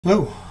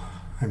Hello,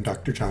 I'm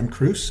Dr. John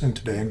Kruse, and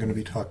today I'm going to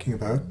be talking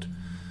about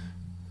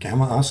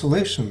gamma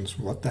oscillations.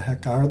 What the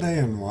heck are they,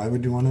 and why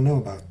would you want to know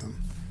about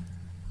them?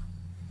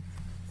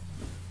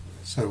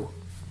 So,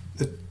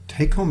 the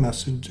take-home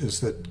message is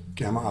that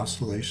gamma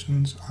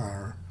oscillations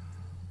are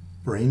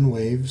brain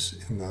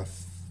waves in the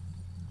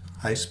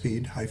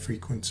high-speed,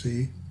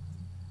 high-frequency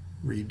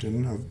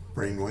region of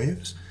brain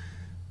waves,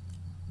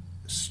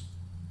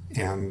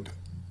 and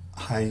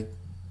high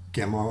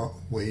gamma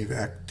wave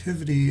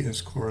activity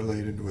is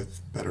correlated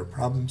with better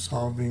problem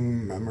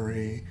solving,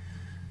 memory,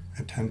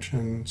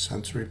 attention,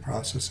 sensory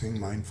processing,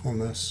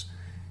 mindfulness,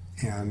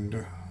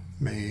 and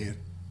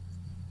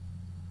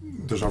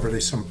there's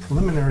already some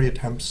preliminary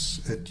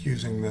attempts at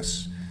using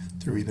this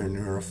through either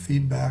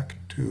neurofeedback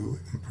to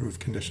improve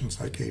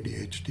conditions like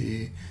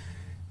ADHD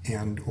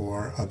and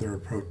or other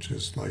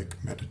approaches like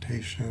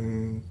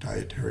meditation,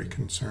 dietary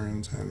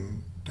concerns,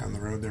 and down the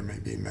road there may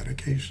be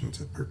medications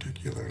that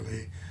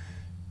particularly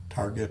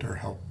target or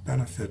help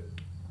benefit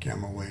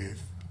gamma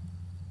wave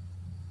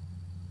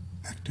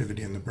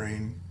activity in the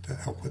brain to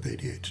help with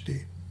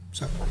ADHD.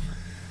 So,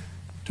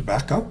 to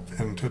back up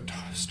and to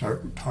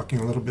start talking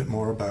a little bit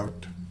more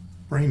about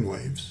brain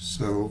waves.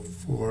 So,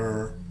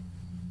 for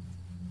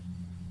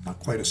not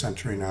quite a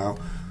century now,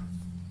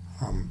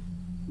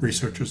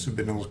 researchers have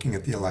been looking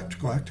at the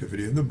electrical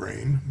activity of the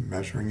brain,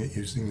 measuring it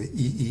using the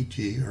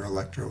EEG, or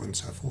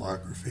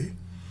electroencephalography,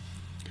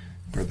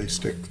 where they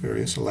stick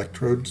various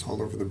electrodes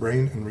all over the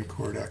brain and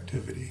record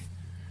activity.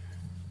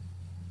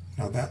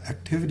 Now, that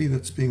activity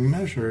that's being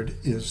measured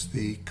is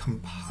the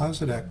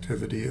composite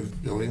activity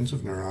of billions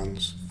of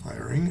neurons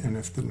firing, and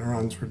if the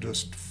neurons were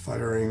just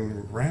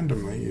firing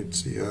randomly, you'd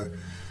see a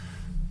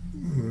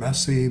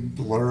messy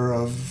blur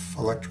of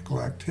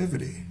electrical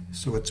activity.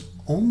 So it's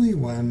only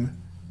when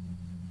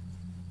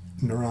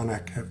neuron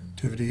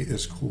activity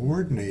is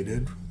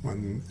coordinated,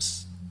 when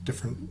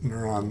different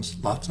neurons,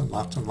 lots and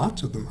lots and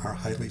lots of them, are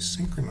highly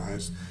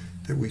synchronized,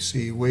 that we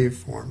see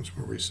waveforms,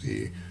 where we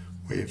see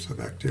waves of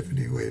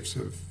activity, waves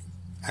of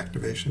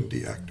activation,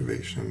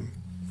 deactivation,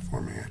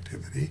 forming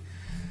activity.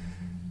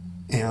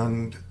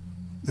 And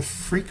the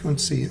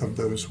frequency of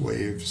those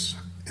waves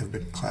have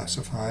been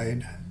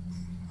classified.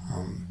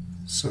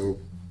 So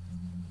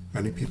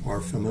many people are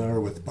familiar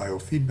with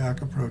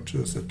biofeedback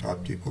approaches that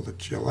taught people to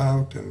chill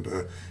out and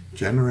to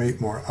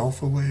generate more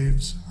alpha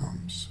waves.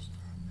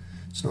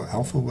 So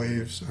alpha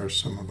waves are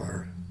some of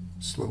our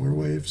slower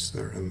waves.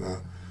 They're in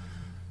the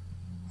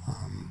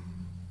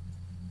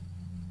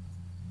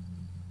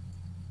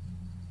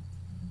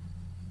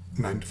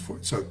 9 to 4.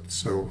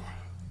 So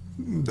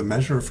the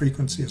measure of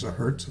frequency is a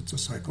hertz. It's a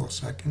cycle a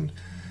second.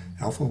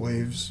 Alpha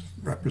waves,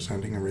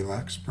 representing a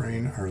relaxed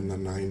brain, are in the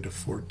 9 to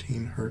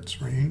 14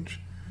 hertz range.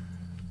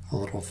 A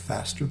little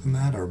faster than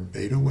that are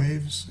beta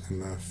waves in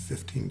the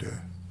 15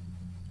 to,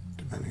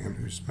 depending on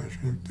who's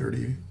measuring,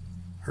 30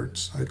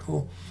 hertz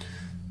cycle.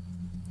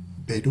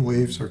 Beta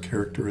waves are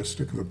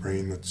characteristic of a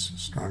brain that's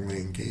strongly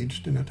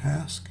engaged in a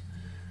task.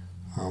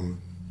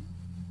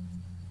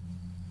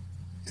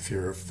 If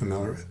you're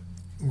familiar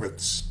with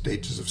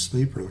stages of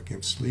sleep or looking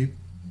at sleep,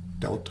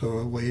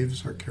 delta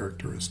waves are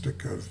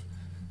characteristic of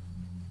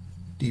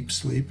deep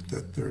sleep,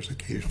 that there's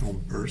occasional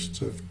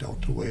bursts of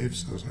delta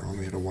waves. Those are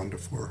only at a 1 to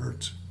 4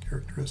 hertz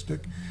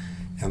characteristic.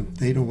 And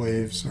theta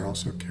waves are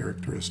also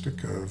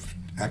characteristic of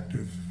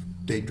active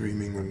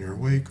daydreaming when you're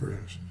awake, or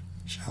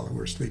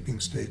shallower sleeping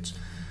states,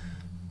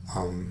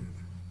 in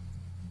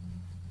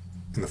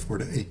the 4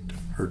 to 8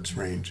 hertz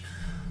range.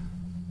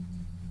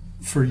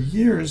 For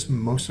years,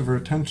 most of our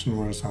attention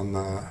was on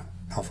the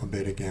alpha,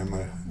 beta,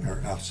 gamma,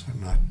 or alpha,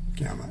 not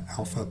gamma,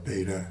 alpha,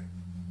 beta,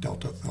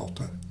 delta,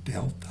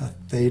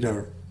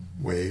 theta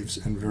waves,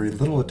 and very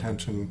little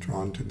attention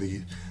drawn to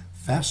the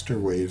faster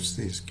waves,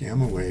 these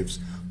gamma waves,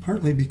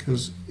 partly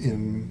because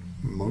in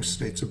most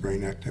states of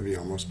brain activity,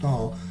 almost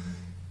all,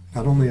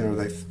 not only are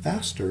they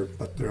faster,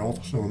 but they're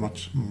also a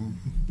much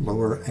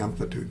lower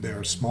amplitude. They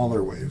are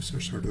smaller waves.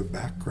 They're sort of the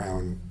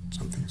background,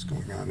 something's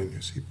going on, and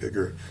you see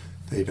bigger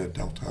theta,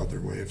 delta, other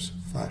waves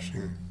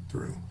flashing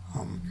through.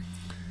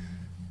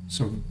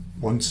 So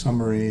one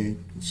summary,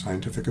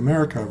 Scientific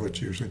America,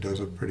 which usually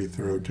does a pretty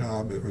thorough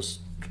job, it was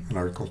an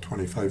article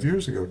 25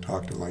 years ago,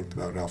 talked at length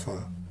about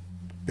alpha,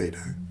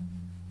 beta,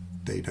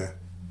 theta,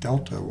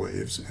 delta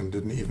waves, and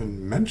didn't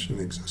even mention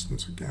the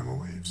existence of gamma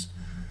waves.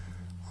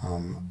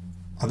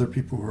 Other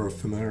people who are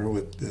familiar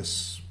with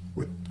this,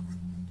 with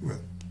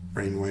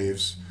brain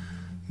waves,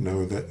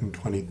 know that in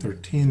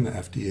 2013 the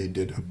FDA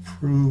did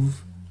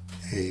approve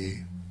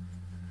a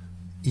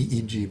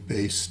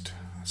EEG-based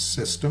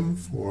system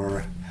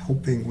for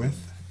helping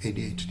with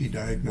ADHD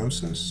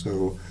diagnosis.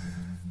 So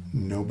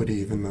nobody,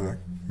 even the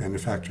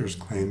manufacturers,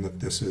 claim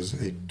that this is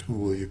a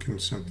tool you can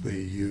simply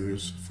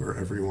use for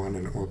everyone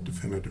and it will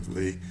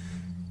definitively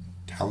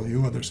tell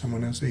you whether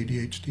someone has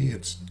ADHD.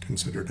 It's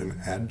considered an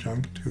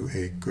adjunct to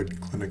a good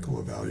clinical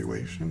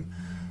evaluation.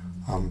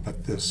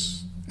 But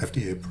this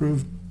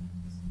FDA-approved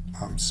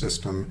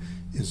system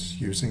is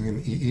using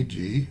an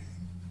EEG,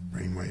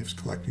 brainwaves,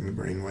 collecting the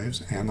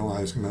brainwaves,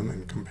 analyzing them,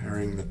 and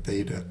comparing the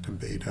theta to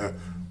beta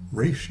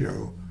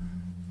ratio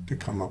to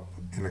come up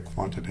in a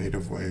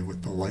quantitative way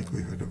with the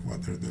likelihood of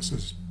whether this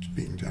is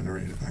being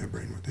generated by a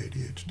brain with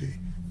ADHD.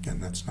 Again,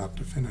 that's not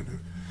definitive.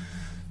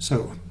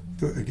 So,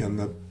 again,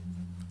 the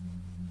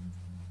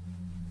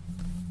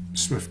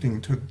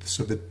swifting to,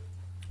 so the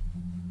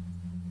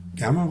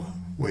gamma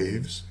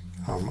waves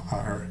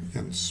are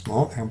in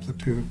small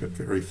amplitude but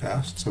very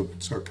fast. So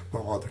a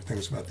couple other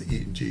things about the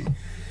EEG.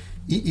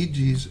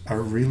 EEGs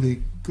are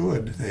really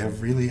good. They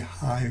have really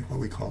high, what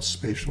we call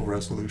spatial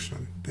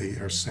resolution. They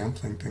are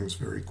sampling things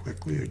very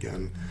quickly.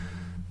 Again,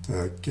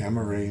 the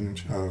gamma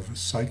range of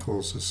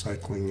cycles is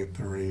cycling at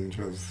the range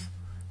of,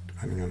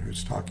 depending on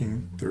who's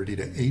talking, 30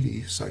 to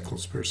 80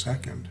 cycles per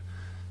second.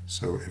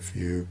 So if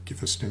you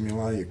give a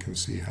stimuli, you can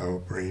see how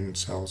brain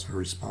cells are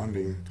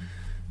responding,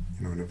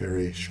 in a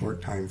very short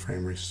time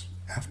frame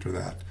after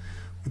that.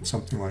 With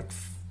something like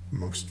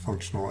most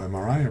functional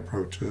MRI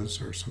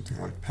approaches or something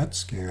like PET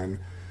scan,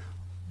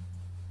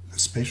 the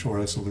spatial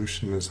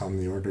resolution is on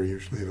the order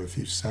usually of a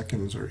few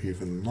seconds or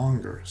even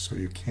longer. So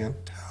you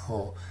can't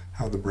tell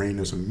how the brain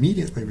is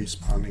immediately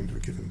responding to a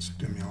given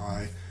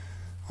stimuli.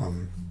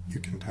 You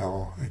can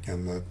tell,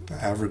 again, the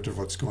average of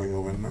what's going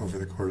on over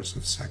the course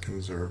of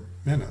seconds or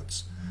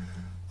minutes.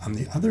 On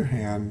the other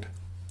hand,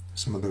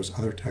 some of those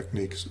other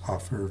techniques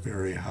offer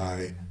very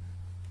high,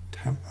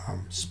 did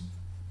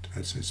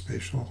I say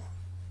spatial?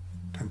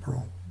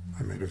 Temporal?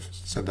 I may have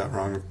said that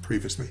wrong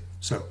previously.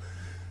 So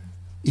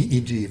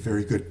EEG,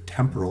 very good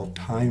temporal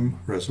time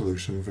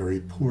resolution, very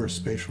poor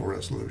spatial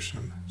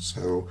resolution.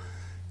 So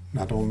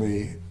not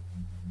only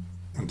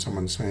when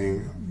someone's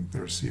saying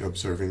they're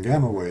observing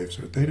gamma waves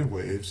or theta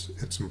waves,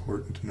 it's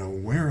important to know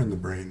where in the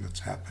brain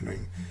that's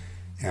happening.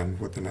 And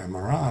with an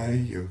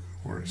MRI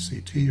or a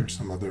CT or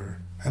some other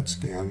PET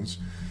scans,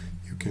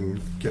 you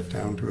can get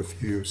down to a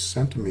few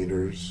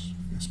centimeters,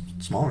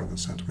 smaller than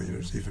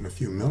centimeters, even a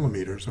few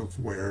millimeters of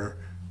where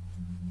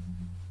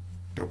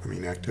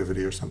dopamine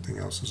activity or something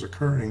else is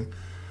occurring.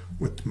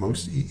 With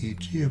most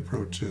EEG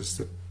approaches,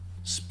 the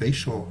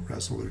spatial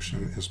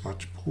resolution is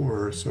much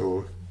poorer,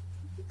 so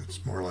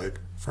it's more like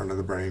front of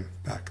the brain,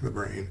 back of the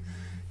brain.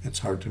 It's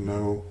hard to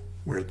know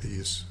where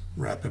these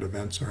rapid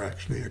events are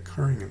actually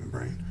occurring in the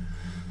brain.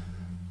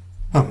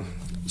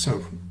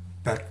 So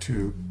back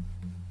to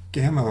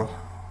gamma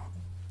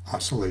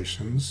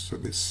oscillations, so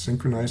this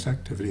synchronized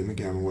activity in the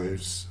gamma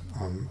waves.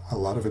 A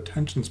lot of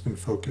attention's been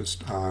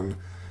focused on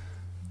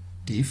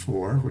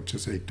D4, which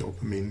is a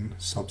dopamine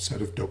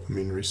subset of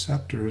dopamine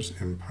receptors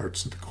in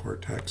parts of the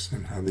cortex,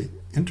 and how the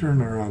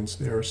interneurons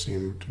there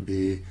seem to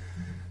be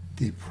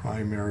the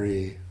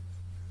primary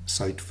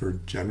site for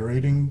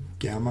generating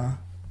gamma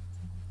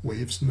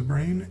waves in the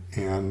brain.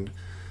 And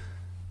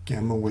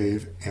gamma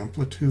wave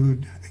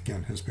amplitude,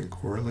 again, has been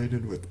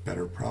correlated with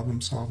better problem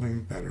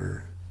solving,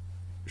 better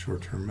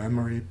short-term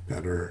memory,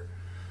 better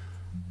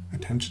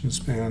attention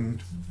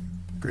span,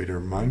 greater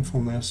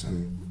mindfulness,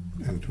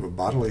 and to a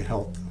bodily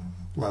health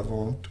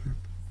level, to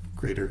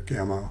greater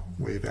gamma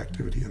wave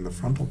activity in the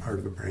frontal part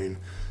of the brain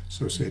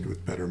associated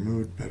with better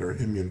mood, better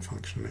immune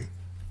functioning.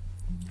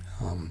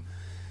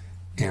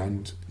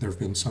 And there have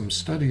been some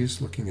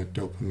studies looking at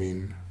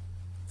dopamine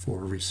 4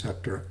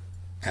 receptor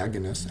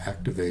agonists,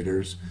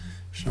 activators,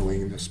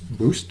 showing this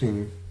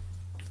boosting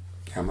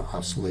gamma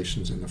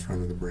oscillations in the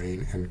front of the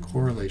brain and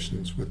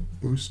correlations with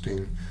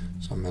boosting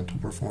some mental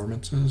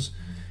performances.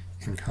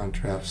 In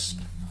contrast,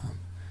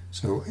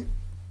 so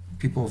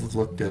people have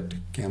looked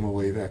at gamma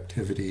wave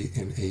activity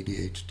in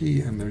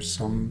ADHD, and there's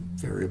some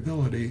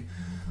variability,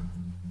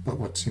 but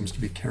what seems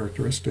to be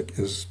characteristic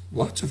is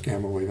lots of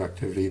gamma wave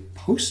activity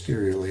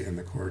posteriorly in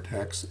the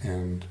cortex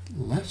and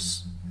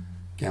less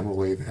gamma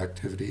wave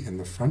activity in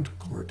the frontal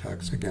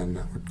cortex. Again,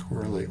 that would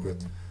correlate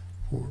with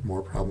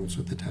more problems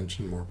with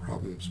attention, more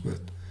problems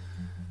with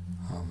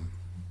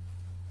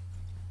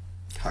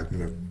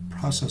cognitive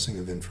processing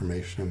of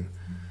information.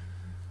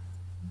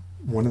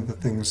 One of the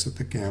things that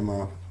the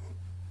gamma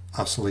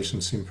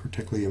oscillations seem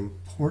particularly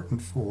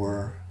important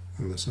for,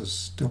 and this is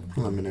still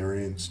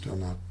preliminary and still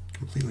not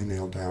completely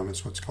nailed down,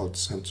 is what's called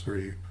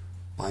sensory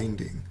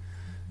binding.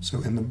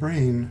 So in the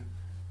brain,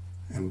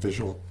 and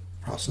visual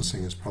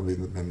processing has probably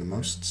been the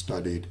most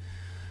studied,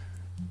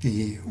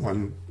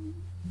 when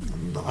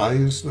the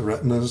eyes, the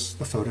retinas,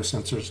 the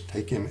photosensors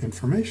take in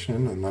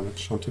information and then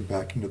it's shunted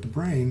back into the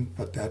brain,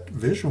 but that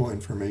visual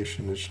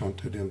information is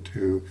shunted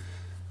into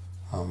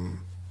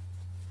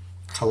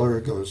color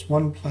goes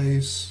one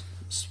place,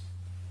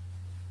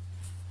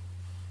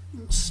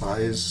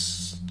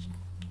 size,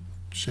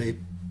 shape,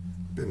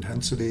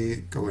 intensity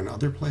go in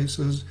other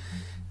places.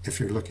 If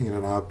you're looking at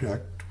an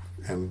object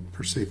and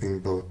perceiving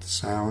both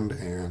sound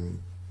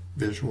and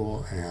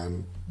visual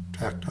and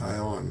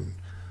tactile and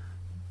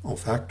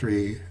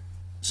olfactory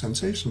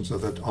sensations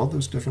of it, all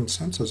those different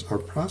senses are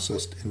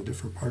processed in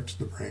different parts of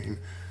the brain,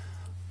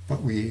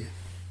 but we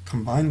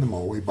combine them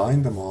all, we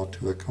bind them all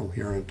to a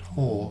coherent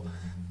whole,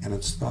 and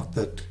it's thought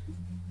that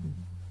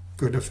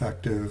good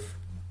effective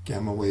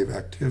gamma wave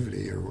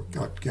activity, or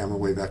what gamma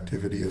wave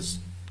activity is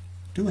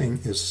doing,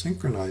 is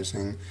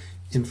synchronizing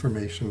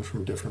information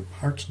from different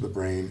parts of the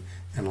brain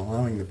and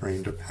allowing the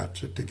brain to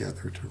patch it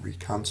together to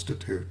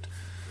reconstitute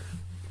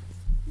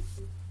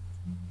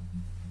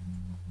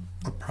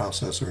a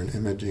process or an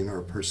imaging or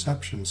a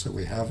perception, so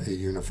we have a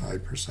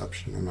unified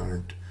perception and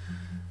aren't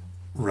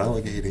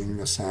relegating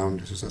the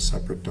sound as a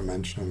separate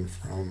dimension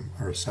from,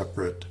 or a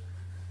separate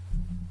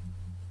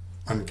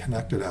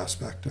unconnected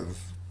aspect of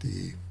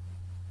the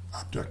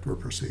object we're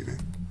perceiving.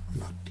 I'm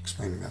not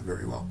explaining that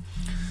very well.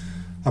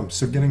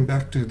 So getting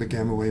back to the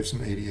gamma waves in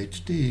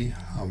ADHD,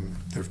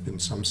 there have been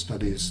some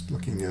studies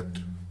looking at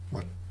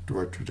what do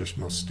our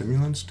traditional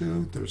stimulants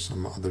do. There's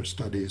some other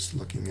studies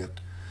looking at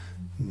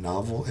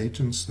novel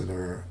agents that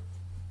are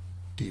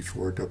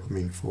D4,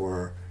 dopamine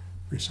 4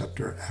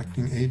 receptor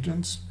acting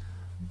agents.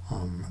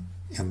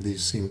 And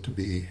these seem to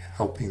be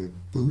helping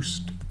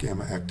boost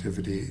gamma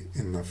activity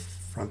in the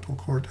frontal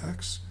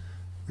cortex,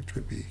 which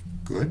would be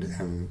good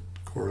and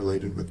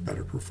correlated with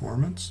better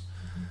performance.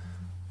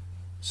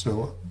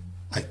 So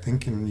I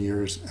think in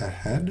years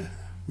ahead,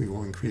 we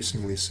will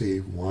increasingly see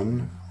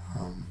one,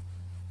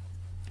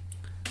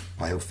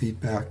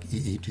 biofeedback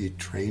EEG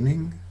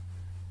training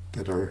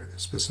that are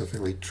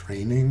specifically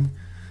training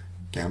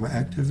gamma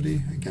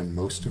activity. Again,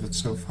 most of it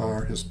so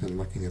far has been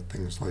looking at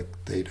things like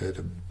theta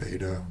to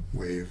beta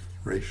wave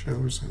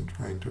ratios and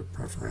trying to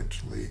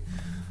preferentially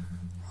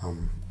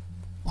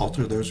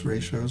alter those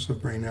ratios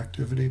of brain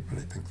activity, but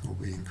I think we'll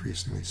be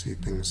increasingly see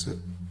things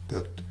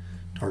that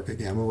target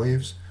gamma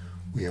waves.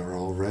 We are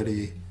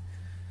already,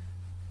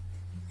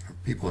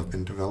 people have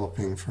been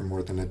developing for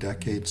more than a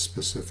decade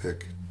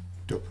specific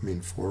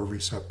dopamine 4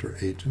 receptor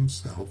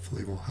agents that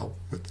hopefully will help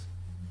with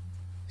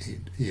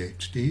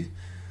ADHD.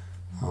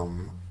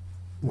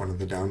 One of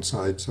the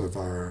downsides of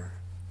our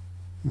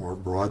more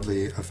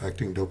broadly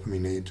affecting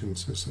dopamine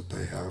agents is that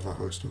they have a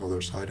host of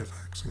other side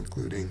effects,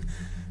 including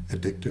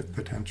addictive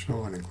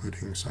potential and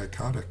including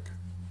psychotic,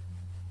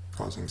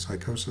 causing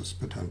psychosis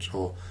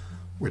potential,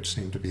 which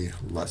seem to be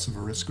less of a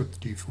risk with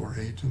D4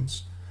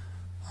 agents.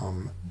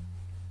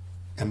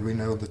 And we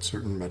know that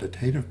certain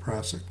meditative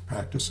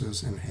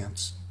practices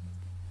enhance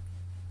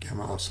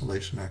gamma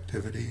oscillation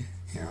activity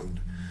and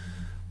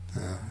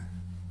the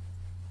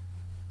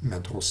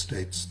mental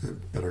states, the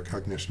better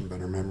cognition,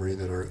 better memory,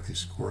 that are at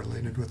least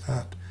correlated with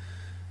that.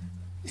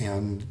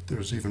 And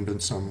there's even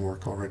been some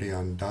work already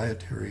on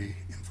dietary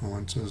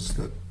influences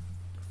that,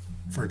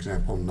 for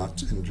example,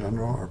 nuts in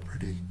general are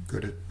pretty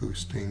good at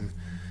boosting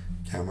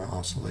gamma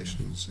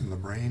oscillations in the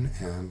brain,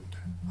 and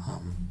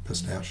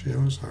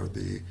pistachios are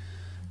the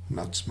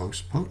nuts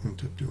most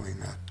potent at doing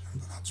that.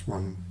 And that's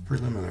one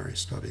preliminary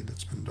study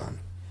that's been done.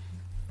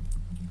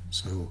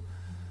 So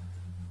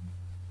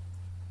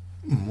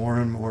more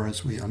and more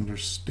as we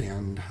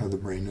understand how the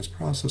brain is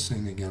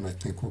processing, again, I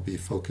think we'll be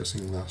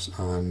focusing less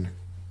on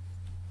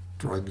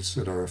drugs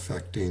that are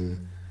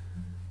affecting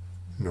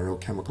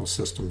neurochemical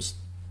systems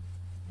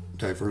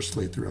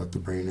diversely throughout the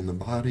brain and the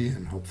body,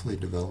 and hopefully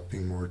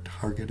developing more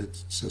targeted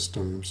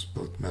systems,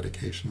 both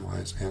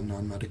medication-wise and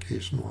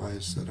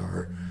non-medication-wise, that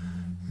are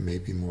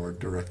maybe more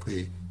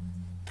directly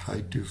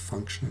tied to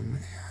function,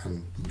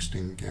 and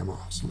boosting gamma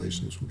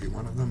oscillations would be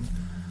one of them.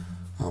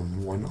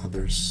 One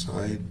other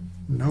side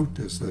note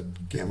is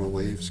that gamma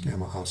waves,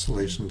 gamma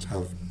oscillations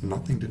have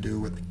nothing to do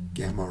with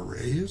gamma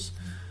rays.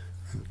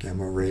 And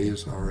gamma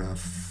rays are a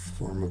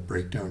form of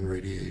breakdown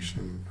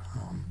radiation,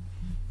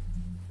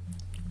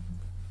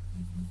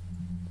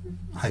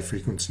 high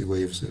frequency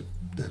waves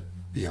that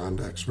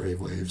beyond X-ray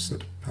waves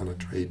that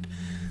penetrate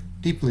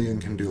deeply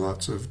and can do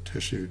lots of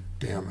tissue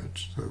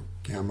damage. So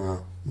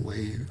gamma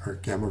wave or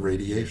gamma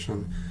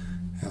radiation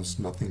has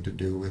nothing to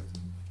do with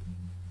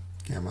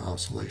gamma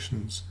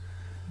oscillations.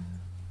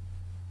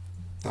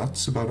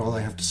 That's about all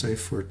I have to say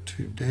for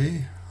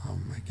today.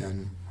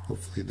 Again,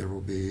 hopefully there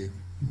will be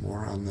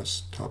more on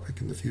this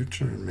topic in the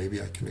future, and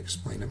maybe I can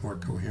explain it more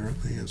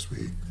coherently as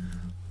we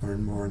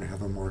learn more and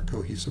have a more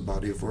cohesive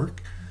body of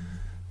work.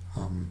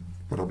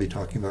 What I'll be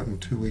talking about in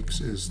 2 weeks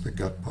is the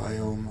gut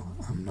biome.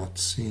 I'm not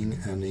seeing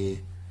any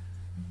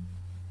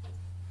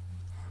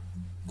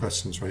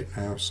questions right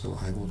now, so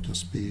I will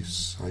just be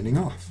signing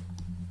off.